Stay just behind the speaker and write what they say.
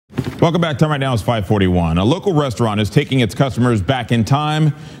Welcome back. Time right now is 5:41. A local restaurant is taking its customers back in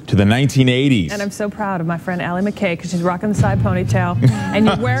time to the 1980s. And I'm so proud of my friend Allie Mackay because she's rocking the side ponytail and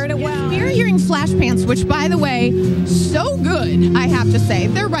you're wearing it well. You're hearing FlashPants, which, by the way, so good, I have to say.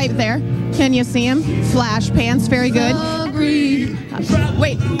 They're right there. Can you see them? FlashPants, very good.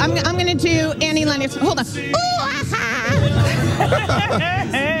 Wait, I'm going to do Annie Lennox. Hold on. Ooh,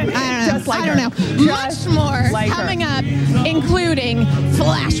 I don't know. Much more coming up, including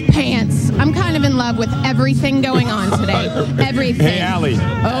FlashPants. I'm kind of in love with everything going on today. Everything. Hey, Allie.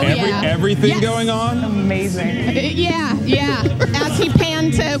 Oh, everything going on? Amazing. Yeah. As he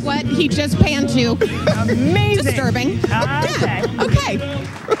panned to what he just panned to. Amazing. Disturbing. Okay. Yeah. Okay.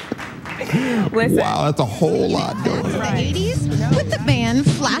 Listen. Wow, that's a whole lot going on. The 80s with the band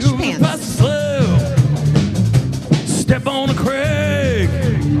FlashPants. Step on a crack,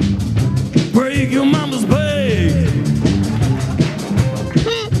 break your mama's back.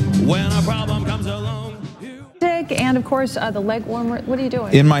 When a problem comes along, And of course, the leg warmer. What are you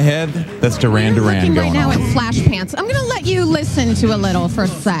doing? In my head, that's Duran Duran Looking going right now on. at FlashPants. I'm going to let you listen to a little for a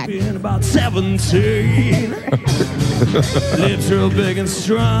sec. being about 17, literal big and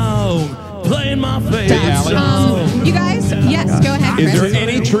strong, playing my favorite song. You guys, yes, go ahead, Chris. Is there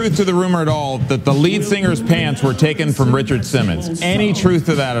any truth to the rumor at all that the lead singer's pants were taken from Richard Simmons? Any truth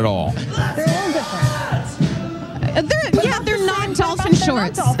to that at all? They're a little different. They're not dolphin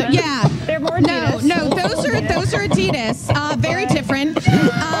shorts. dolphins. Yeah. They're more Adidas. No, those are Adidas. Very different.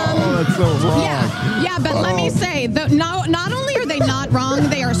 That's so wrong. Yeah, but let me say, not only are they not wrong,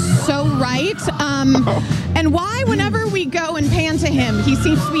 they are so right. And why, whenever we go and pan to him, he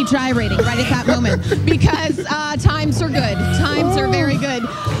seems to be gyrating right at that moment because times are good. Times are very good.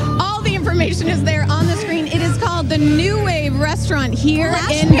 All the information is there on the screen. It is called the New Wave Restaurant here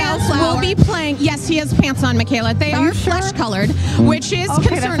in Bellflower. Will be playing. Yes, he has pants on, Michaela. They are flesh colored, which is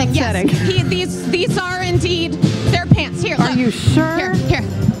concerning. That's Yes, these are indeed their pants. Here, look. Are you sure? Here.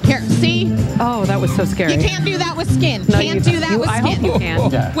 See? Oh, that was so scary. You can't do that with skin. No, Can't do that with I skin. hope you can.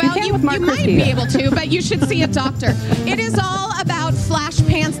 Well, you you might be able to, but you should see a doctor. It is all about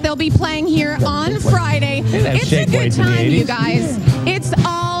FlashPants. They'll be playing here on Friday. It's a good time, you guys. It's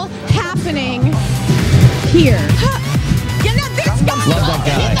all happening here. You know, this guy was in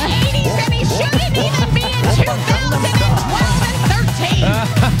the 80s, and he shouldn't even be in 2012 and 13.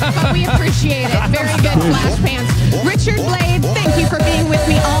 But we appreciate it. Very good, FlashPants. Richard Blades, thank you for being with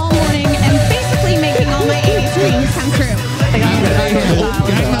me all morning and basically making all my 80s dreams come true.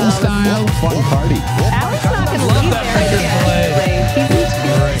 Gangnam Style. Fun party. Alex not going to leave there.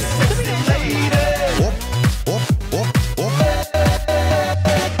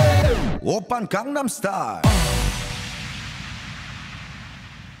 Open Gangnam Style.